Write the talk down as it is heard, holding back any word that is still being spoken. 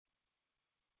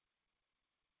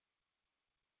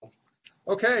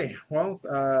Okay, well,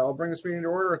 I'll bring this meeting to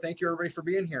order. Thank you, everybody, for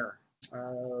being here.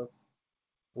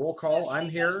 Roll call. I'm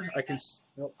here.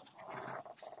 Nope,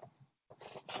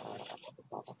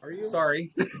 Are you?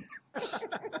 sorry.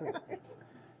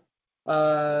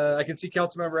 I can see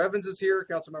Councilmember Evans is here.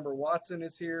 Councilmember Watson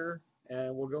is here.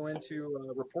 And we'll go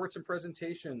into reports and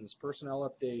presentations, personnel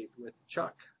update with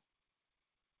Chuck.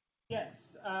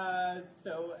 Yes.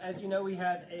 So as you know, we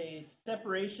had a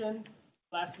separation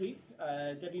last week.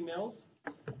 Debbie Mills.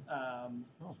 I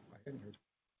didn't hear.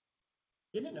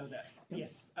 Didn't know that.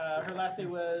 Yes. Her last day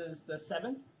was the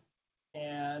 7th.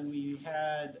 And we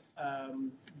had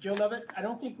Joe Lovett. I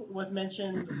don't think was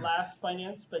mentioned last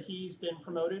finance, but he's been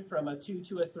promoted from a 2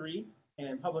 to a 3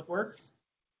 in Public Works.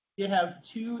 Did have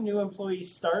 2 new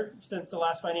employees start since the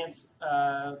last finance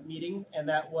meeting, and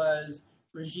that was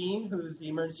Regine, who's the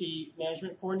emergency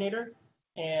management coordinator,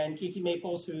 and Casey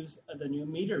Maples, who's the new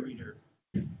meter reader.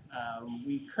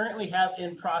 We currently have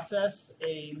in process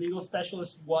a legal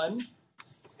specialist 1,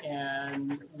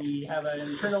 and we have an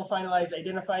internal finalized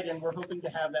identified, and we're hoping to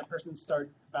have that person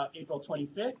start about April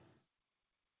 25th.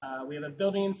 We have a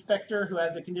building inspector who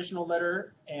has a conditional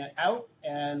letter out,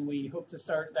 and we hope to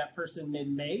start that person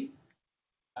mid-May.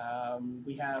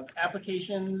 We have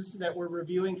applications that we're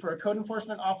reviewing for a code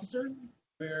enforcement officer.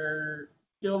 We're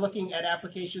still looking at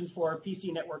applications for a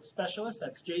PC network specialist.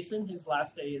 That's Jason. His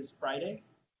last day is Friday.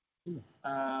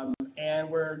 And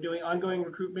we're doing ongoing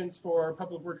recruitments for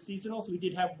Public Works seasonals. We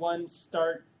did have one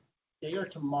start today or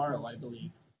tomorrow, I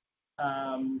believe.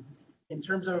 In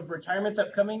terms of retirements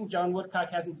upcoming, John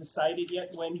Woodcock hasn't decided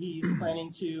yet when he's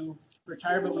planning to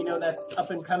retire, but we know that's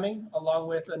up and coming, along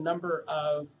with a number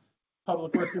of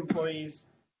Public Works employees.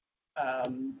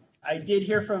 I did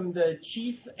hear from the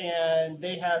chief, and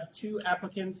they have 2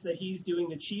 applicants that he's doing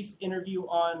the chief's interview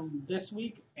on this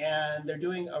week, and they're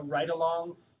doing a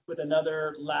ride-along with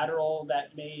another lateral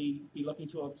that may be looking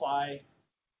to apply.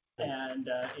 And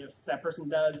if that person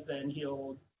does, then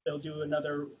they'll do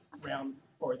another round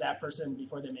for that person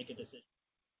before they make a decision.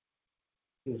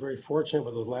 I'm very fortunate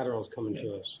with those laterals coming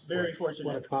to us. Very fortunate.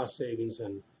 What a cost savings,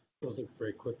 and goes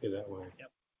very quickly that way. Yep.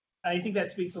 I think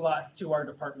that speaks a lot to our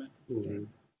department. Mm-hmm.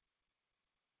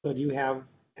 So do you have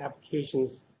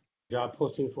applications, job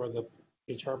posting for the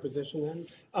HR position then?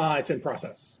 It's in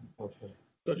process. Okay.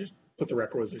 So just put the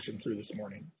requisition through this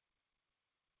morning.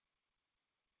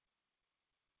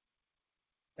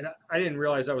 And I didn't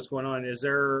realize that was going on. Is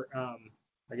there,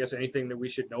 I guess, anything that we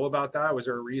should know about that? Was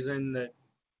there a reason that,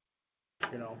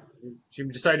 she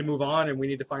decided to move on and we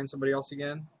need to find somebody else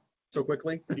again so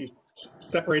quickly? He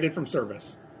separated from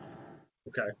service.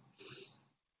 Okay.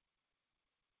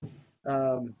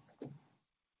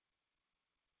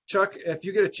 Chuck, if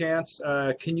you get a chance,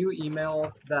 can you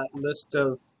email that list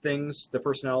of things, the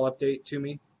personnel update, to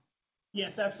me?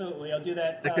 Yes, absolutely. I'll do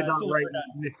that. I could not write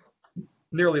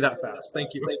nearly that fast.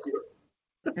 Thank you.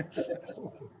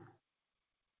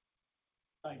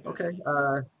 Okay.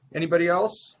 Anybody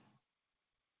else?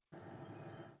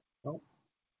 No?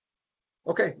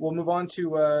 Okay, we'll move on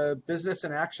to business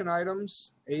and action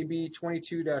items. AB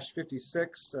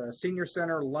 22-56, Senior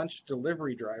Center lunch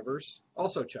delivery drivers.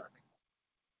 Also Chuck.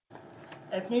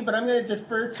 That's me, but I'm going to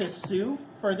defer to Sue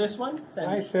for this one.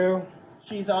 Hi, Sue.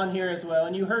 She's on here as well,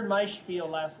 and you heard my spiel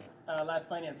last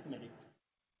finance committee.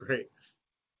 Great,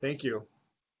 thank you.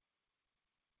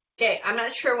 Okay, I'm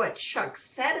not sure what Chuck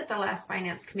said at the last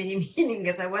finance committee meeting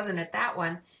because I wasn't at that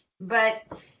one, but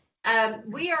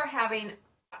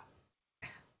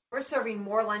we're serving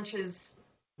more lunches.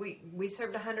 We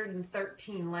served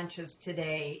 113 lunches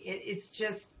today. It's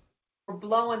just, we're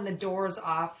blowing the doors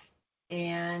off.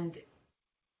 And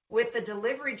with the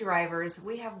delivery drivers,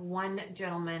 we have one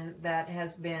gentleman that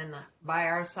has been by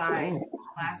our side the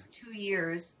last 2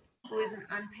 years who is an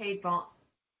unpaid volunteer.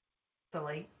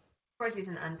 Of course, he's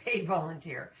an unpaid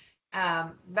volunteer.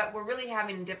 But we're really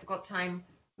having a difficult time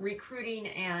recruiting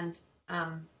and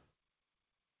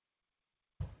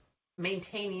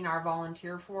maintaining our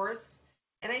volunteer force.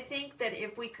 And I think that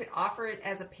if we could offer it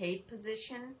as a paid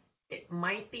position, it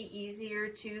might be easier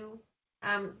to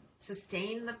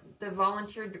sustain the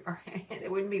volunteer, or it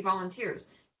wouldn't be volunteers,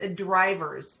 the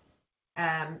drivers.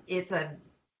 It's a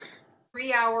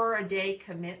 3-hour-a-day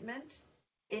commitment.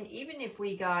 And even if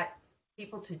we got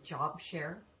people to job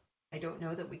share, I don't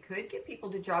know that we could get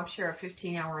people to job share a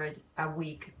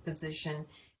 15-hour-a-week position,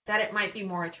 that it might be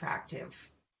more attractive.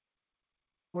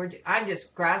 I'm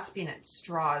just grasping at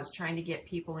straws trying to get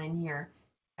people in here.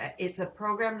 It's a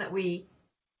program that we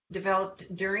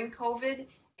developed during COVID,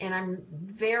 and I'm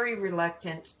very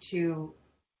reluctant to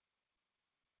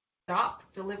stop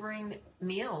delivering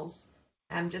meals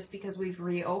just because we've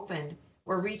reopened.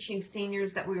 We're reaching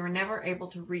seniors that we were never able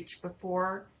to reach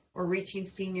before. We're reaching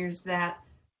seniors that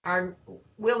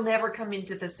will never come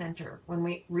into the center. When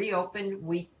we reopened,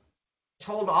 we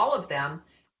told all of them,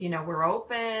 we're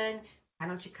open. Why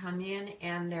don't you come in?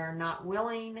 And they're not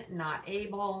willing, not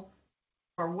able,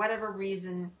 for whatever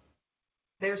reason,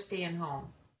 they're staying home.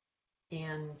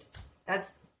 And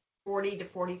that's 40 to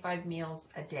 45 meals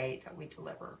a day that we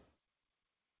deliver.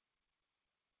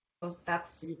 So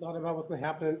that's. Have you thought about what's going to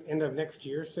happen at the end of next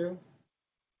year, Sue?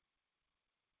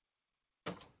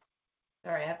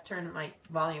 Sorry, I have to turn my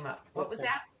volume up. What was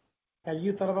that? Have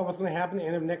you thought about what's going to happen at the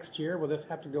end of next year? Will this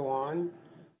have to go on?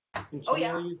 Oh,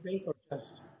 yeah. You think, or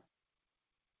just?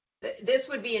 This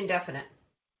would be indefinite.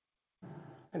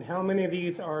 And how many of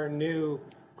these are new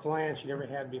clients you never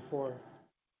had before?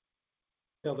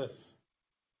 Till this.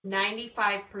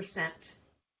 95%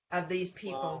 of these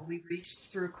people we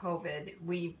reached through COVID.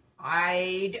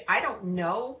 I don't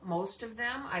know most of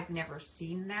them. I've never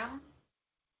seen them.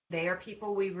 They are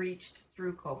people we reached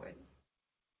through COVID.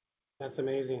 That's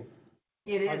amazing.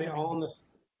 It is. Are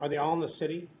they all in the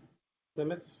city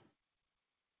limits?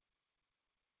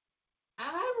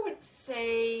 I would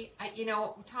say,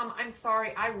 Tom, I'm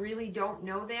sorry, I really don't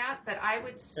know that, but I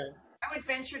would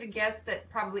venture to guess that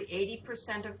probably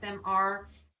 80% of them are.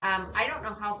 I don't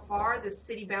know how far the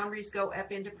city boundaries go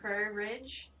up into Prairie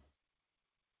Ridge.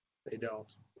 They don't.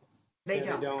 They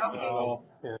don't. Okay.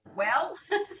 Yeah. Well,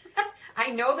 I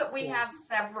know that we have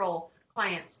several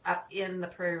clients up in the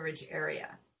Prairie Ridge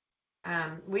area.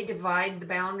 We divide the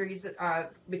boundaries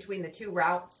between the two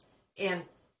routes, and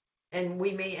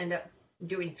we may end up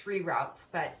doing 3 routes,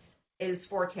 but it is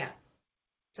 410.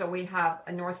 So we have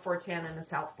a North 410 and a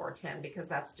South 410 because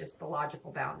that's just the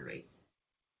logical boundary.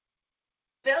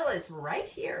 Phil is right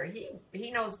here.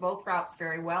 He knows both routes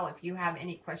very well. If you have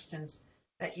any questions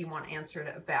that you want answered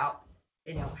about,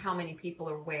 how many people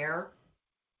are where,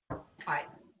 I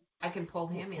can pull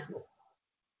him in.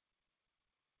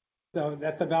 So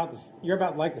that's you're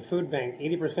about like the food bank.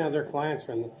 80% of their clients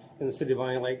are in the city of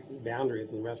Bonney Lake boundaries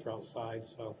and the restaurant side.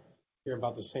 So you're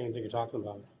about the same thing you're talking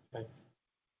about. Okay.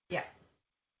 Yeah.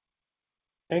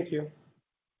 Thank you.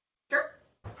 Sure.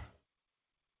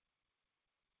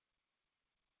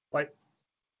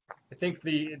 I think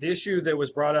the issue that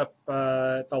was brought up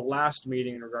at the last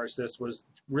meeting in regards to this was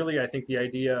really, I think, the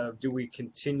idea of, do we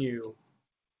continue,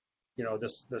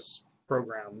 this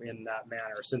program in that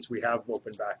manner since we have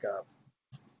opened back up?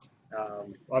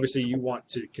 Obviously, you want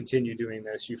to continue doing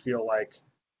this. You feel like,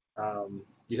 I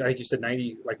think you said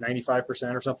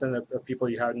 95% or something of people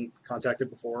you hadn't contacted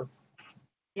before.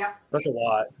 Yeah. That's a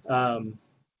lot.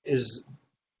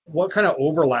 What kind of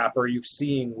overlap are you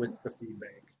seeing with the food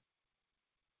bank?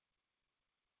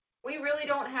 We really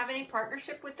don't have any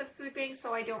partnership with the food bank,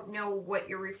 so I don't know what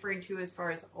you're referring to as far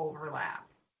as overlap.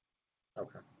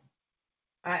 Okay.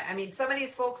 I mean, some of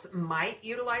these folks might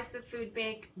utilize the food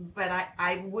bank, but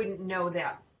I wouldn't know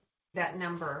that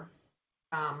number.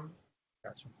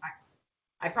 Gotcha.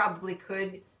 I probably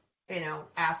could,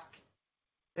 ask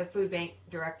the food bank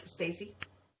director, Stacy.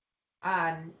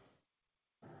 I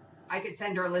could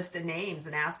send her a list of names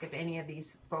and ask if any of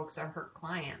these folks are her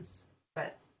clients,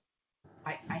 but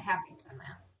I haven't done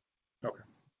that. Okay.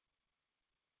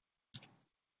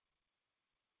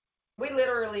 We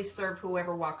literally serve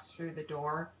whoever walks through the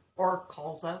door or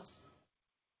calls us.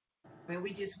 I mean,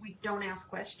 we don't ask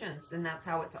questions, and that's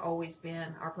how it's always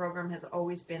been. Our program has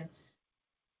always been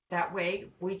that way.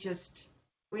 We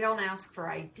don't ask for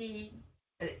ID.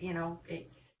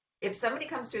 If somebody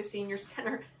comes to a senior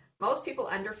center, most people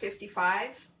under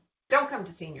 55 don't come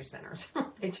to senior centers.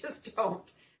 They just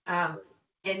don't.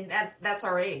 And that's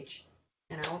our age.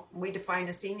 We define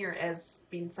a senior as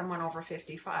being someone over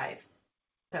 55.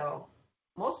 So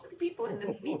most of the people in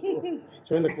this meeting.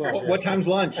 Join the club. What time's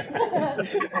lunch?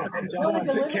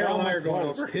 John, Carol and I are going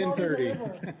over. 10:30.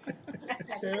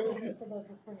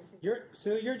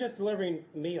 Sue, you're just delivering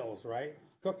meals, right?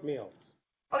 Cooked meals.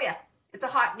 Oh yeah, it's a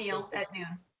hot meal at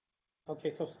noon.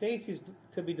 Okay, so Stacy's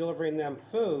could be delivering them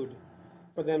food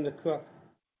for them to cook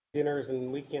dinners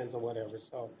and weekends or whatever.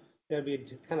 So that'd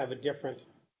be kind of a different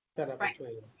setup Right.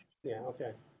 between them. Yeah,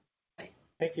 okay. Right.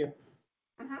 Thank you.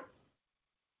 Mm-hmm.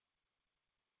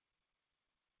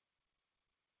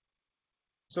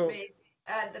 So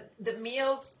The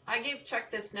meals, I gave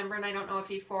Chuck this number, and I don't know if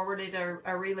he forwarded or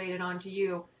relayed it on to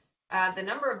you. The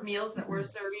number of meals that we're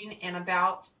serving and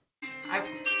about.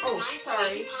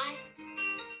 Sorry.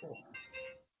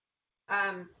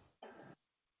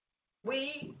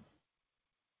 We,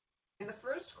 in the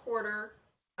first quarter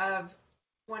of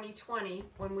 2020,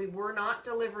 when we were not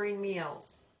delivering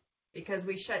meals, because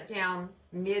we shut down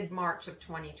mid-March of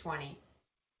 2020,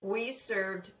 we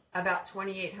served about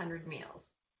 2,800 meals.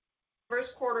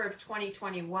 First quarter of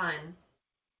 2021,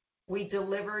 we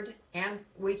delivered and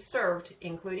we served,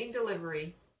 including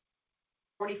delivery,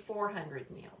 4,400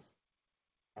 meals.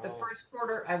 The first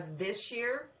quarter of this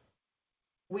year,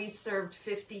 we served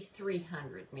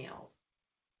 5,300 meals.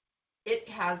 It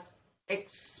has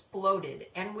exploded,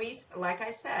 and we, like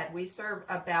I said, we serve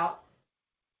about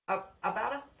a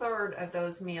third of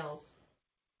those meals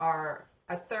are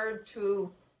a third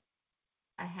to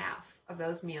a half of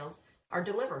those meals are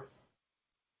delivered.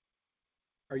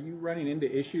 Are you running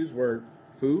into issues where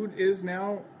food is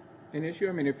now an issue?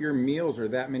 I mean, if your meals are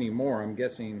that many more, I'm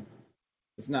guessing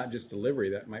it's not just delivery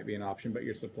that might be an option, but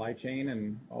your supply chain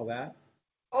and all that?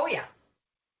 Oh, yeah.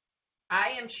 I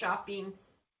am shopping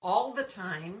all the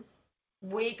time.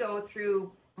 We go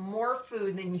through more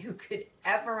food than you could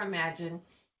ever imagine.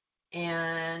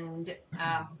 And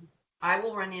I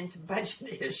will run into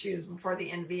budget issues before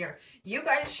the end of the year. You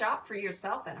guys shop for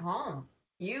yourself at home.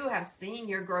 You have seen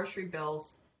your grocery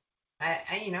bills.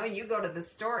 You go to the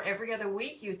store every other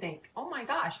week, you think, oh my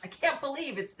gosh, I can't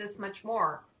believe it's this much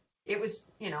more. It was,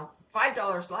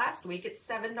 $5 last week. It's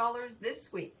 $7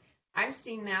 this week. I'm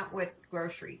seeing that with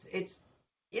groceries. It's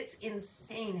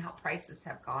insane how prices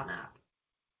have gone up.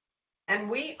 And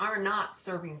we are not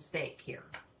serving steak here.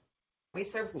 We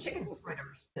served chicken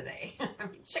fritters today.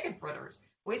 Chicken fritters.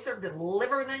 We served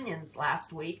liver and onions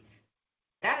last week.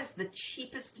 That is the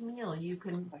cheapest meal you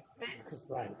can fix.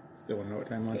 Right. Still want to know what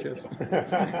time lunch is?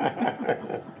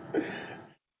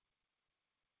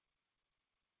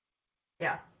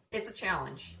 Yeah, it's a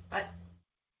challenge. But,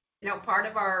 part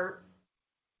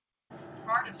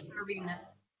of serving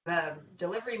the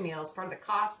delivery meals, part of the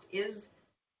cost is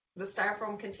the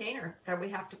styrofoam container that we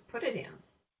have to put it in.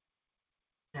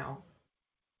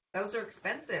 Those are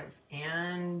expensive,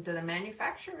 and the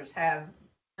manufacturers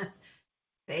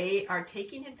they are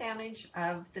taking advantage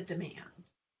of the demand.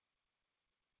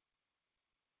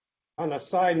 On a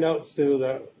side note, Sue,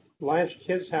 the Blanche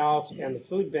Kids House and the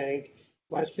food bank,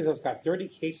 Blanche Kids House got 30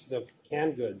 cases of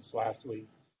canned goods last week.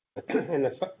 And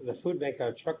the food bank got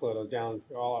a truckload. It was down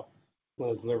all up when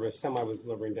it was delivered. Semi was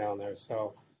delivering down there.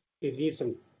 So if you need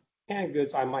some canned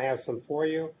goods, I might have some for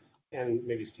you. And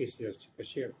maybe Stacy does too, because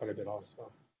she got quite a bit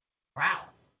also. Wow.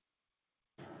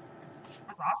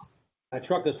 That's awesome. My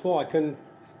truck is full.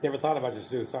 Never thought about you,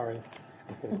 Sue. Sorry.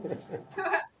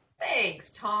 Thanks,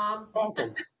 Tom.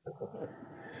 Welcome.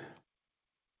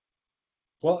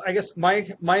 Well, I guess my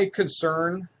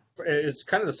concern is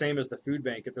kind of the same as the food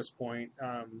bank at this point,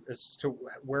 as to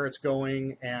where it's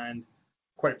going, and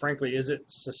quite frankly, is it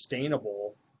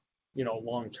sustainable,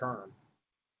 long term?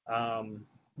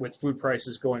 With food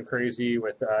prices going crazy,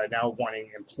 with now wanting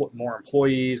more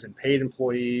employees and paid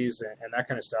employees and that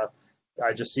kind of stuff,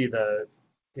 I just see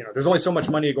there's only so much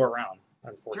money to go around,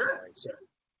 unfortunately. Sure.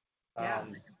 So, Yeah,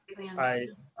 I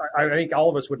think all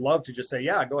of us would love to just say,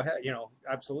 yeah, go ahead,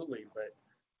 absolutely. But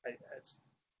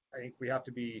I think we have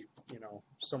to be,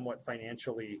 somewhat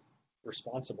financially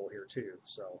responsible here too.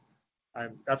 So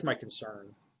that's my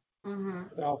concern. Mm-hmm.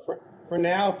 Well, for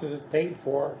now, since it's paid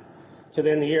for to the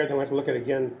end of the year, then we have to look at it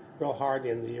again real hard at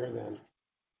the end of the year then.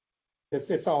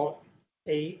 It's all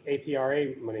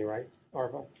APRA money, right?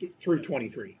 ARPA? Through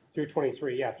 23. Through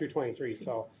 23, yeah, through 23.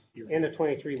 So end of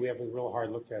 23, we have a real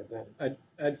hard look at it then.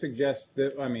 I'd suggest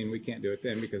that, we can't do it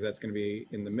then because that's going to be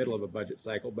in the middle of a budget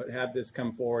cycle, but have this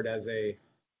come forward as a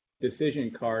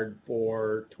decision card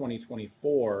for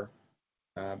 2024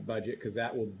 budget, because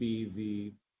that will be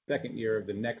the second year of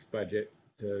the next budget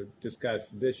to discuss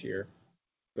this year.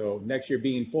 So next year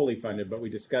being fully funded, but we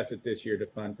discuss it this year to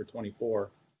fund for 24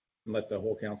 and let the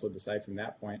whole council decide from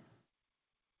that point.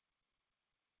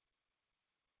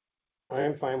 I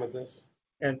am fine with this.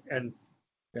 And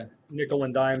Yeah. nickel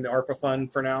and dime the ARPA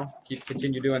fund for now.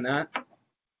 Continue doing that.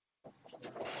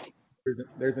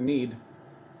 There's a need.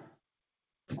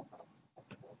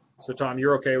 So Tom,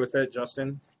 you're okay with it,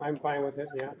 Justin? I'm fine with it,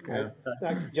 yeah. Yeah.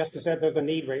 Like Jessica said, there's a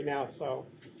need right now, so.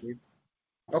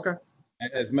 Okay.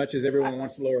 As much as everyone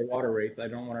wants to lower water rates, I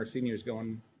don't want our seniors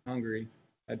going hungry.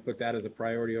 I'd put that as a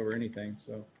priority over anything,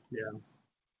 so. Yeah.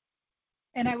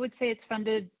 And I would say it's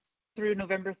funded through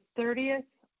November 30th,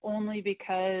 only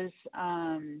because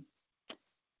I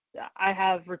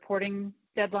have reporting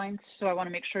deadlines, so I want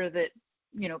to make sure that,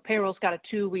 payroll's got a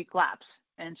 2-week lapse.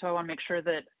 And so I want to make sure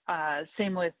that,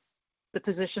 same with the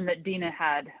position that Dina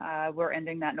had, we're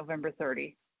ending that November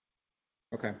 30.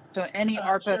 Okay. So any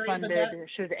ARPA Sherry, but funded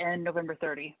should end November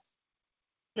 30.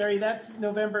 Jerry, that's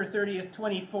November 30th,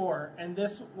 24, and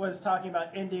this was talking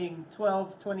about ending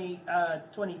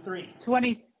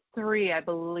 12/20/23. 23, I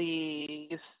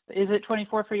believe. Is it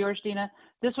 24 for yours, Dina?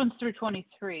 This one's through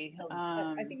 23.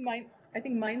 I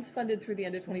think mine's funded through the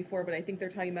end of 24, but I think they're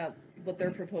talking about what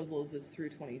their proposal is through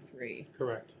 23.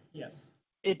 Correct. Yes.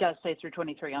 It does say through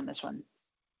 23 on this one.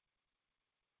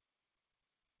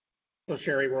 So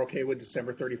Sherry, we're okay with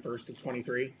December 31st of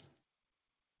 23?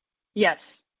 Yes.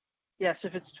 Yes,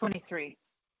 if it's 23.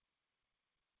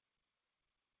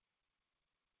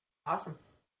 Awesome.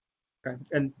 Okay.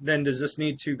 And then does this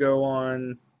need to go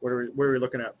on? What are we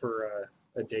looking at for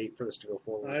a date for this to go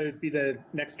forward? It would be the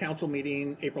next council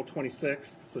meeting, April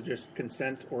 26th, so just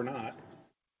consent or not.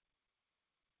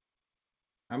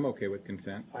 I'm okay with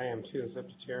consent. I am too. It's up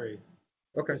to Terry.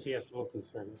 Okay. Because he has little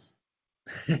concerns.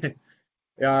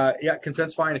 Yeah,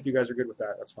 consent's fine if you guys are good with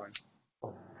that. That's fine.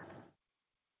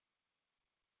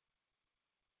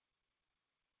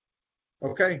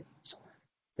 Okay.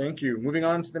 Thank you. Moving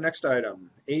on to the next item.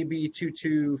 AB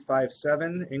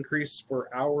 2257, increase for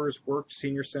hours worked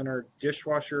senior center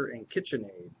dishwasher and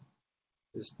KitchenAid.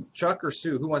 Is Chuck or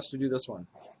Sue, who wants to do this one?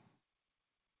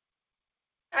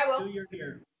 I will. So you're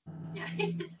here.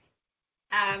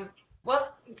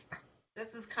 Well,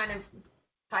 this is kind of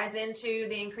ties into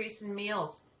the increase in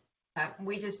meals.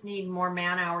 We just need more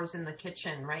man hours in the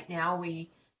kitchen. Right now,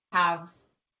 we have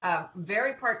a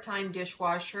very part-time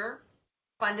dishwasher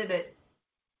funded at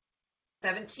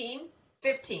 15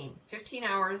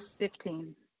 hours,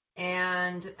 15.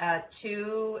 and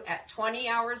 2 at 20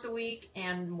 hours a week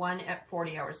and 1 at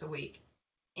 40 hours a week.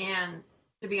 And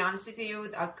to be honest with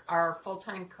you, our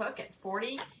full-time cook at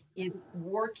 40 is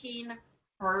working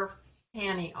her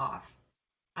fanny off.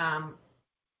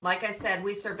 Like I said,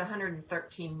 we served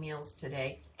 113 meals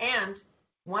today, and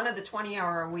one of the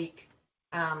 20-hour-a-week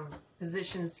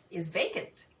positions is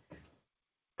vacant.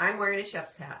 I'm wearing a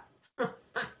chef's hat,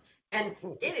 and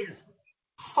it is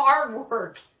hard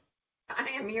work. I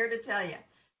am here to tell you,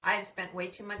 I have spent way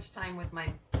too much time with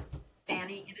my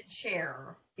fanny in a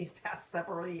chair these past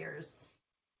several years.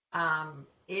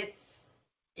 It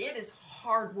is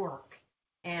hard work,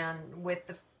 and with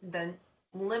the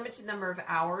limited number of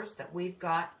hours that we've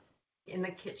got in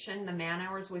the kitchen, the man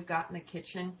hours we've got in the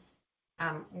kitchen,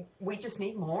 we just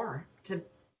need more to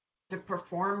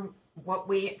perform what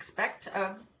we expect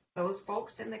of those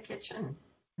folks in the kitchen.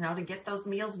 You know, to get those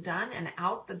meals done and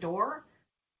out the door,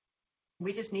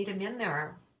 we just need them in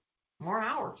there more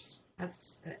hours.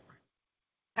 That's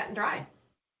cut and dry.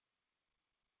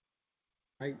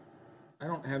 I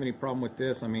don't have any problem with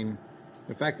this. I mean,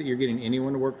 the fact that you're getting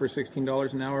anyone to work for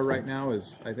 $16 an hour right now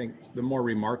is, I think, the more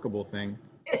remarkable thing.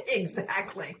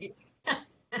 Exactly.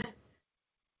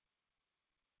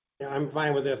 Yeah, I'm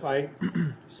fine with this.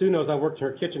 Sue knows I worked in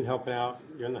her kitchen helping out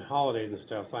during the holidays and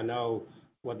stuff, so I know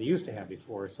what they used to have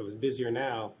before. So it's busier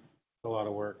now. It's a lot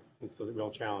of work. It's a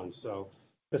real challenge. So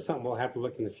that's something we'll have to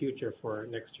look in the future for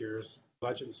next year's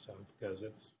budget and stuff because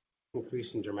it's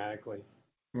increasing dramatically.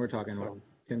 We're talking about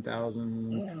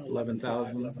 10,000,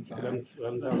 11,000.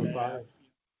 11,500.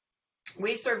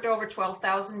 We served over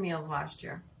 12,000 meals last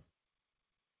year.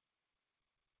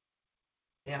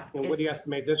 Yeah. And what do you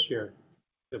estimate this year?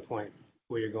 The point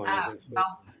where you're going?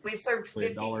 Well, we've served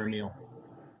 $1 a meal.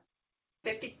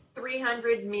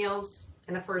 5,300 meals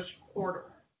in the first quarter.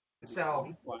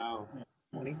 So. Wow.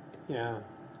 20? Yeah.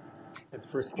 At the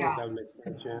first quarter, that would make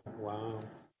sense. Yeah. Wow.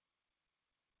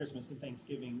 Christmas and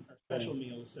Thanksgiving are special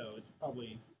meals, so it's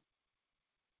probably.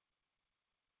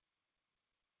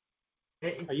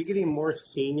 Are you getting more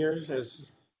seniors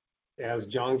as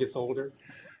John gets older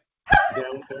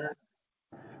down there?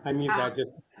 I mean, that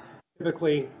just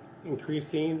typically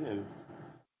increasing and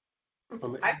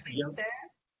I think that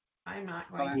I'm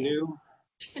not going to.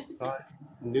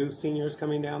 New seniors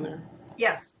coming down there?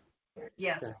 Yes.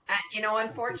 Yes. Okay. You know,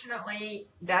 unfortunately,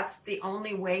 that's the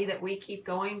only way that we keep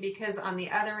going because on the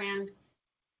other end,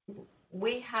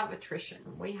 we have attrition.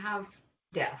 We have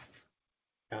death.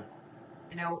 Yeah.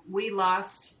 You know, we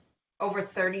lost over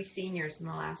 30 seniors in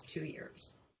the last 2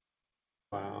 years.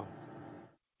 Wow.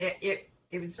 It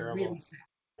was Terrible. really sad.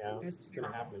 Yeah. It was It's going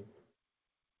to terrible.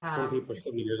 happen. Some people are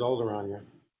 70 years old around here.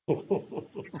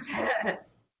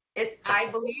 I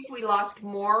believe we lost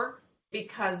more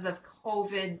because of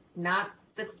COVID, not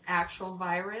the actual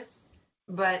virus,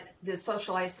 but the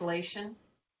social isolation.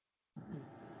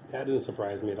 That doesn't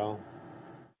surprise me at all.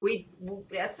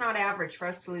 That's not average for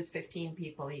us to lose 15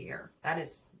 people a year. That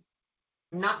is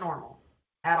not normal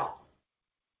at all.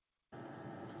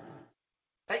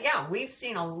 But yeah, we've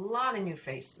seen a lot of new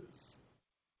faces,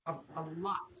 a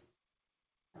lot,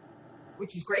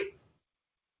 which is great.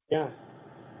 Yeah.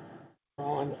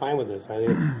 Well, I'm fine with this. I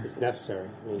think it's necessary.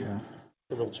 I mean, Yeah.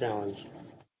 it's a real challenge.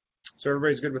 So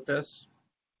everybody's good with this?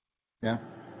 Yeah.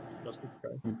 Justin?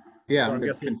 Okay. Yeah, So I'm I'm good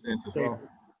guessing consent as well.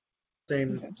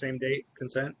 same date,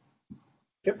 consent?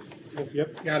 Yep,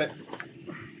 Yep. got it.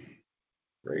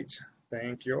 Great.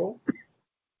 Thank you.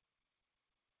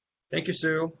 Thank you,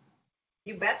 Sue.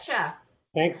 You betcha.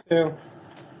 Thanks, Sue.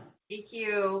 Thank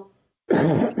you.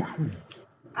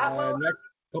 Well, Next,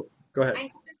 oh, go ahead. I know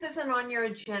this isn't on your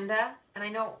agenda, and I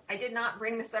know I did not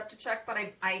bring this up to Chuck, but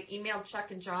I emailed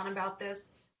Chuck and John about this.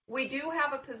 We do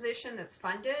have a position that's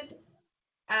funded.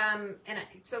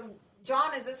 So,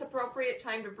 John, is this appropriate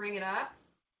time to bring it up?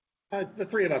 The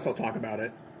three of us will talk about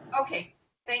it. Okay,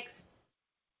 thanks.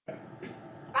 Bye.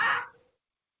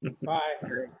 Bye.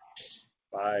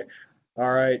 Bye.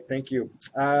 All right, thank you.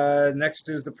 Next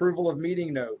is the approval of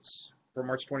meeting notes for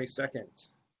March 22nd.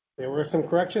 There were some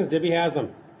corrections. Debbie has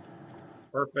them.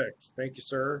 Perfect. Thank you,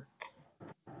 sir.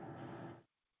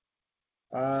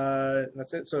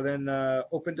 That's it. So then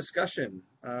open discussion.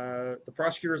 The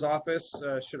prosecutor's office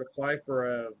should apply for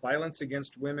a violence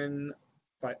against women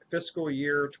fiscal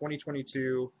year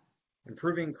 2022,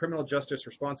 improving criminal justice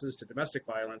responses to domestic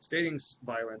violence, dating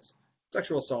violence,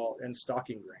 sexual assault, and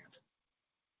stalking grant.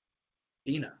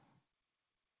 Dina.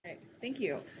 Okay, thank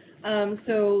you.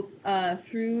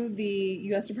 Through the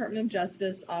U.S. Department of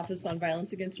Justice Office on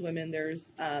Violence Against Women,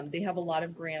 they have a lot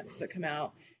of grants that come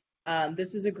out.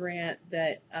 This is a grant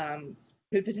that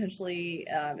could potentially,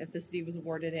 if the city was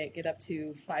awarded it, get up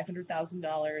to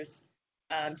 $500,000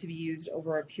 to be used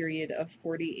over a period of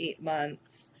 48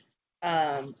 months.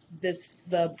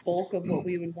 The bulk of what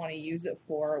we would want to use it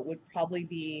for would probably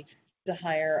be to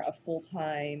hire a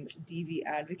full-time DV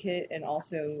advocate and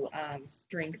also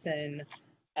strengthen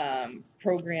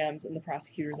programs in the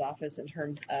prosecutor's office in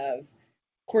terms of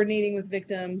coordinating with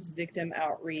victims, victim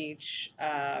outreach,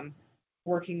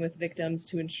 working with victims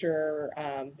to ensure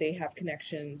they have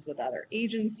connections with other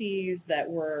agencies, that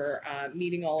we're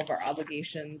meeting all of our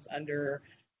obligations under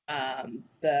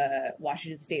the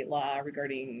Washington state law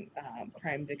regarding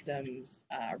crime victims'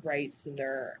 rights and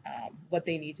their what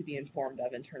they need to be informed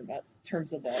of in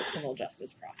terms of the criminal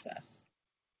justice process.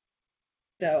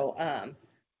 So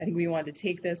I think we wanted to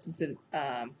take this since it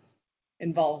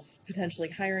involves potentially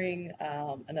hiring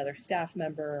another staff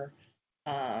member,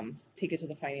 take it to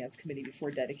the finance committee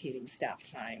before dedicating staff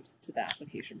time to the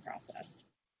application process.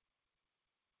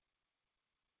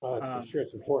 I'm sure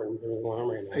it's important. There's no harm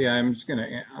right now. Yeah, I'm just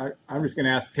gonna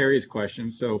ask Terry's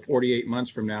question. So 48 months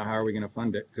from now, how are we gonna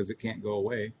fund it? Because it can't go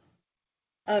away.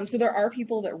 So there are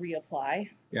people that reapply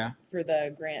Yeah. for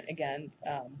the grant again,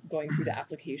 going through the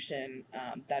application.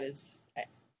 That is,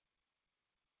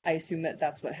 I assume that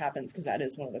that's what happens because that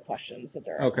is one of the questions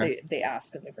that they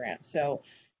ask in the grant. So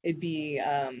it'd be,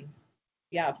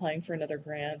 applying for another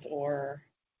grant or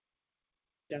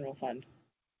general fund.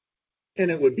 And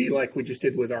it would be like we just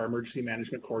did with our emergency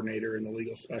management coordinator and the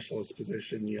legal specialist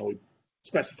position. We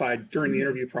specified during the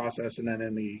interview process and then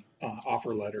in the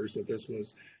offer letters that this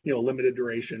was, limited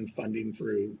duration funding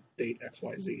through date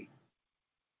XYZ.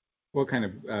 What kind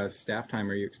of staff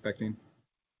time are you expecting?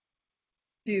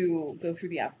 To go through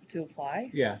the app to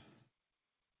apply? Yeah.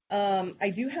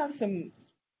 I do have some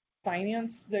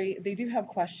finance. They do have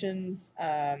questions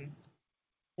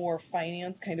for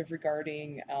finance, kind of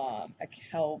regarding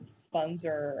how funds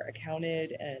are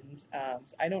accounted, and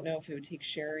so I don't know if it would take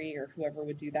Sherry or whoever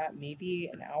would do that, maybe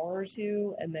an hour or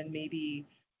two, and then maybe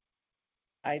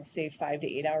I'd say 5 to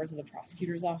 8 hours in the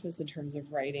prosecutor's office in terms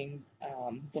of writing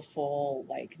the full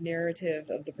narrative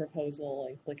of the proposal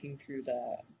and clicking through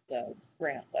the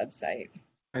grant website.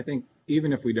 I think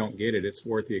even if we don't get it, it's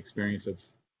worth the experience of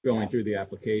going through the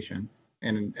application,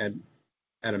 and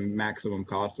at a maximum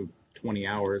cost of 20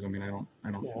 hours. I mean,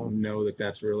 I don't know that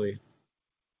that's really.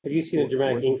 Have you seen a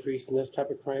dramatic increase in this type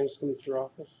of crimes coming through your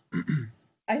office?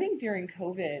 I think during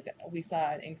COVID, we saw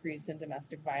an increase in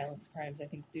domestic violence crimes, I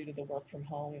think due to the work from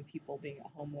home and people being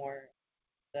at home more.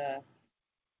 The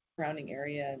surrounding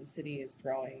area and city is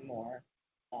growing more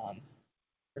in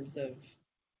terms of,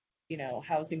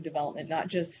 housing development, not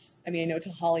just, I know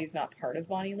Tahali's not part of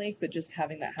Bonney Lake, but just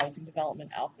having that housing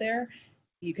development out there,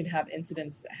 you can have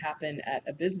incidents that happen at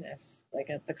a business, like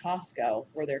at the Costco,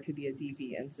 where there could be a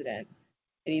DV incident.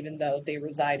 And even though they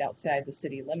reside outside the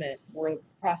city limit, we're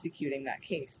prosecuting that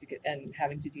case and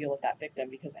having to deal with that victim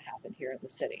because it happened here in the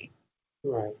city.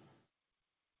 Right.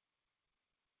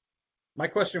 My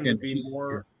question would be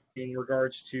more in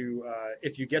regards to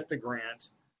if you get the grant,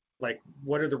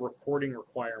 what are the reporting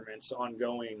requirements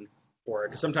ongoing for it?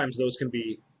 Because sometimes those can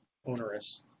be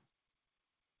onerous.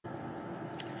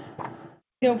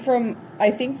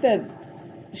 I think that,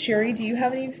 Sherry, do you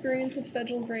have any experience with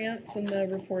federal grants and the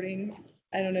reporting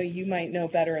I don't know, you might know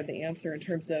better the answer in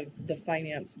terms of the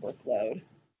finance workload.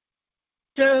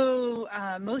 So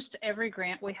most every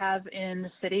grant we have in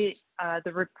the city,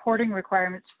 the reporting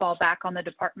requirements fall back on the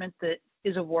department that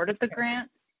is awarded the grant.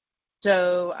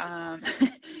 So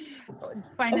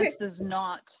finance does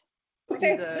not do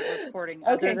the reporting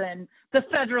other than the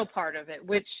federal part of it,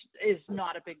 which is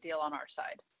not a big deal on our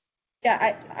side.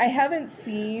 Yeah, I haven't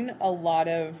seen a lot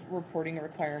of reporting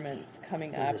requirements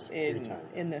coming up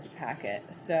in this packet.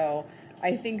 So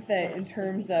I think that in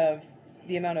terms of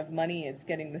the amount of money it's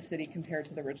getting the city compared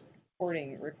to the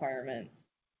reporting requirements,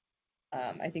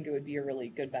 I think it would be a really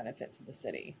good benefit to the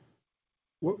city.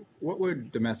 What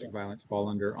would domestic violence fall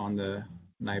under on the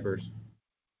NIBRs?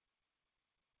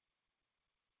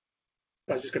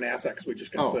 I was just going to ask that because we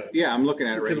just got yeah, I'm looking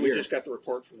at it right here. Because we just got the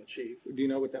report from the chief. Do you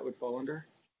know what that would fall under?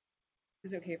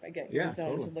 Is it okay if I get your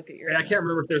zone totally. to look at your? And I can't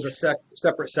remember if there's a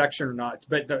separate section or not,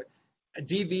 but the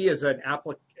DV is an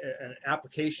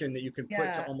application that you can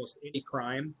put to almost any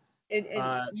crime. So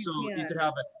you could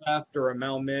have a theft or a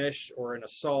malmish or an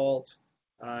assault.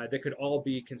 That could all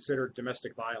be considered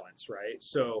domestic violence, right?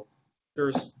 So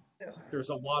there's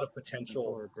a lot of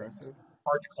potential.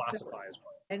 Hard to classify as well.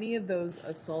 Any of those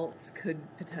assaults could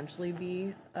potentially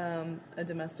be a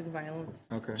domestic violence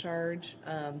charge.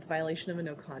 Violation of a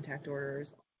no contact order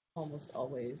is almost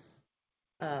always.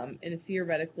 And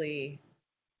theoretically,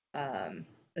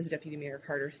 as Deputy Mayor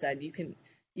Carter said, you can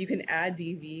add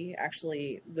DV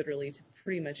actually literally to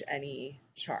pretty much any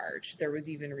charge. There was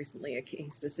even recently a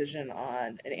case decision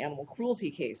on an animal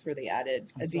cruelty case where they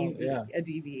added a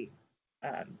DV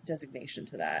designation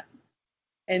to that.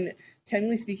 And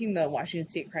technically speaking, the Washington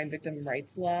State Crime Victim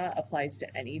Rights Law applies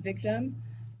to any victim.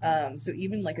 So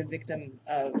even like a victim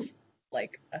of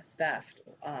like a theft,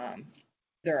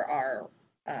 there are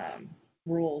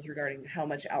rules regarding how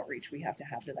much outreach we have to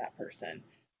that person.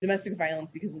 Domestic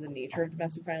violence, because of the nature of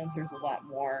domestic violence, there's a lot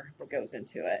more that goes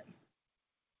into it.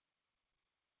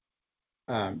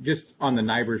 Just on the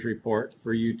NIBRS report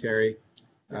for you, Terry.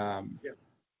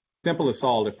 Simple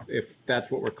assault, if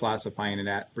that's what we're classifying it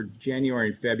at, for January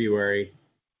and February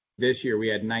this year we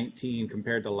had 19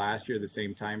 compared to last year. The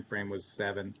same time frame was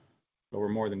 7, so we're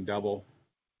more than double,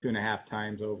 2.5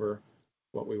 times over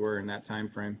what we were in that time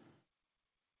frame.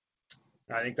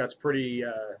 I think that's pretty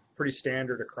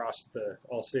standard across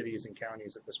all cities and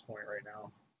counties at this point right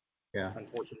now. Yeah,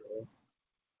 unfortunately.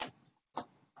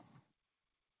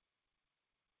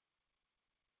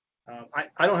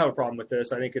 I don't have a problem with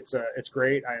this. I think it's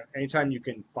great. Anytime you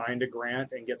can find a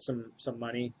grant and get some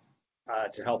money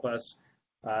to help us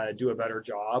do a better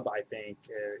job, I think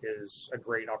is a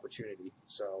great opportunity.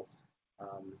 So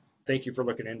thank you for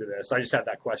looking into this. I just had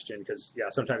that question because,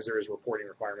 sometimes there is reporting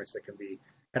requirements that can be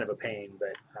kind of a pain,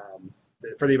 but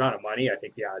for the amount of money, I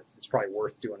think, it's probably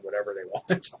worth doing whatever they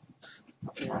want.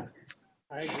 Yeah,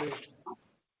 I agree.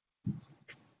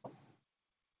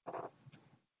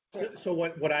 So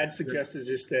what I'd suggest is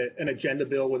just an agenda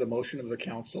bill with a motion of the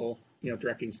council,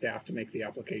 directing staff to make the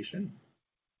application.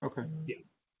 Okay. Yeah.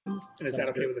 And is that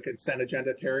okay with the consent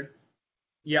agenda, Terry?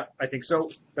 Yeah, I think so.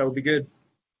 That would be good.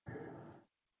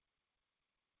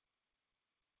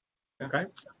 Okay.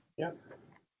 Yeah.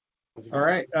 All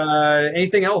right.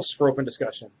 Anything else for open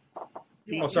discussion?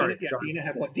 Sorry.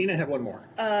 Dina had one more.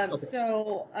 Okay.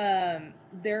 So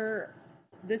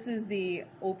this is the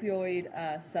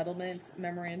opioid settlement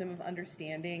memorandum of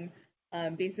understanding.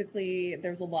 Basically,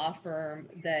 there's a law firm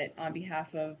that, on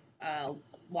behalf of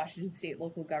Washington State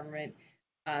local government,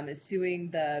 is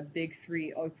suing the big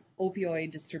 3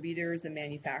 opioid distributors and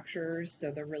manufacturers.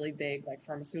 So they're really big, like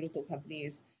pharmaceutical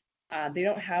companies. They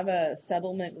don't have a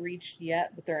settlement reached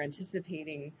yet, but they're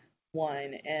anticipating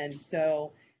one. And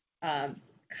so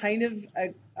kind of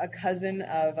a cousin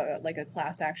of like a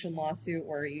class action lawsuit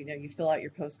where, you fill out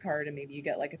your postcard and maybe you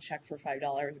get like a check for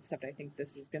 $5, except I think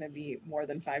this is going to be more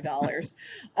than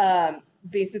 $5.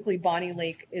 Basically, Bonney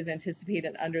Lake is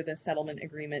anticipated under the settlement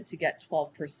agreement to get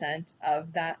 12%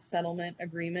 of that settlement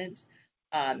agreement.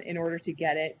 In order to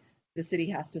get it, the city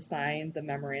has to sign the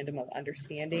memorandum of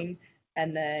understanding.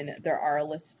 And then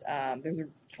there's a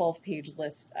 12-page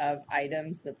list of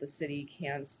items that the city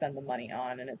can spend the money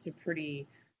on. And it's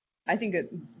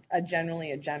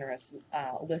generally a generous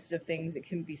list of things. It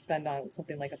can be spent on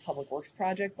something like a public works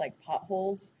project, like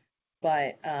potholes.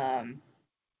 But,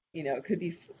 it could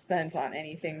be spent on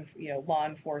anything, law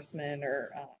enforcement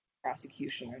or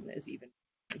prosecution is even.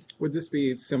 Would this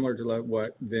be similar to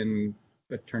what then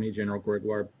Attorney General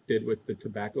Gregoire did with the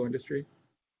tobacco industry?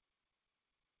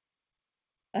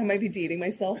 I might be dating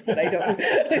myself, but I don't. I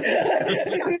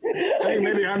think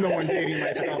maybe I'm the one dating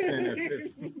myself then.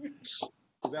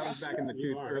 That was back in the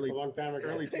You are, early a long time ago.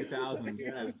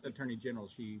 2000s. As Attorney General,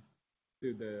 she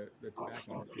sued the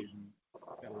tobacco industry and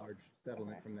got a large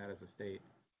settlement from that as a state.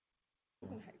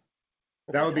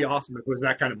 That would be awesome if it was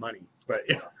that kind of money, but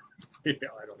yeah, I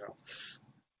don't know.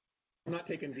 I'm not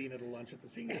taking Dina to lunch at the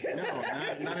senior. No,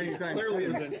 not anytime. Clearly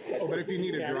isn't. Oh, but if you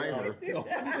need a Yeah, driver. No,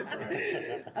 I need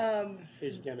a driver.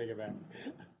 She can't make it back.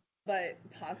 But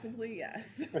possibly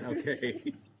yes. Okay.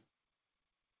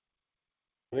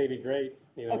 It'd be great.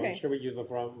 You know, Okay. I'm sure we use the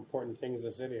important things in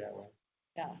the city that way.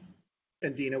 Yeah.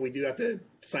 And Dina, we do have to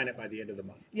sign it by the end of the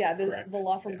month. Yeah, the Correct.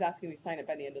 law firm's asking me to sign it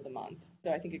by the end of the month. So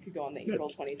I think it could go on the April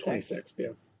 26th. 26th,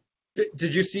 yeah.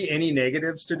 Did you see any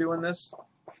negatives to doing this?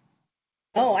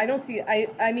 Oh, I don't see,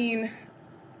 I mean,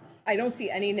 I don't see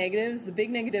any negatives. The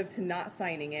big negative to not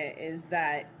signing it is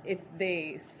that if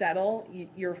they settle,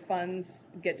 your funds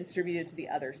get distributed to the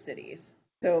other cities.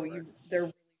 So they're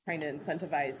really trying to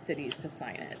incentivize cities to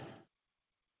sign it.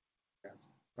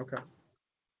 Okay.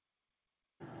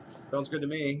 Sounds good to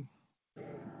me.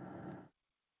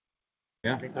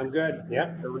 Yeah. I'm good.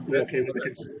 Yeah. We okay with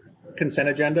the consent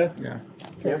agenda? Yeah.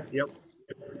 Yep.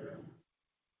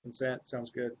 Consent, sounds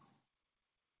good.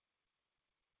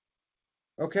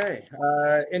 Okay,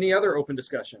 any other open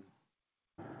discussion?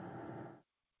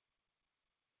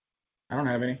 I don't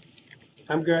have any.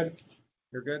 I'm good.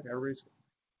 You're good? Everybody's,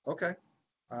 okay.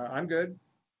 I'm good.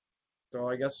 So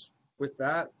I guess with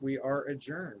that, we are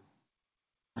adjourned.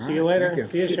 See you later. Thank you.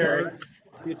 See you, Sherry.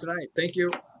 See you tonight. Thank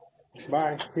you.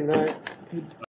 Bye. See you tonight.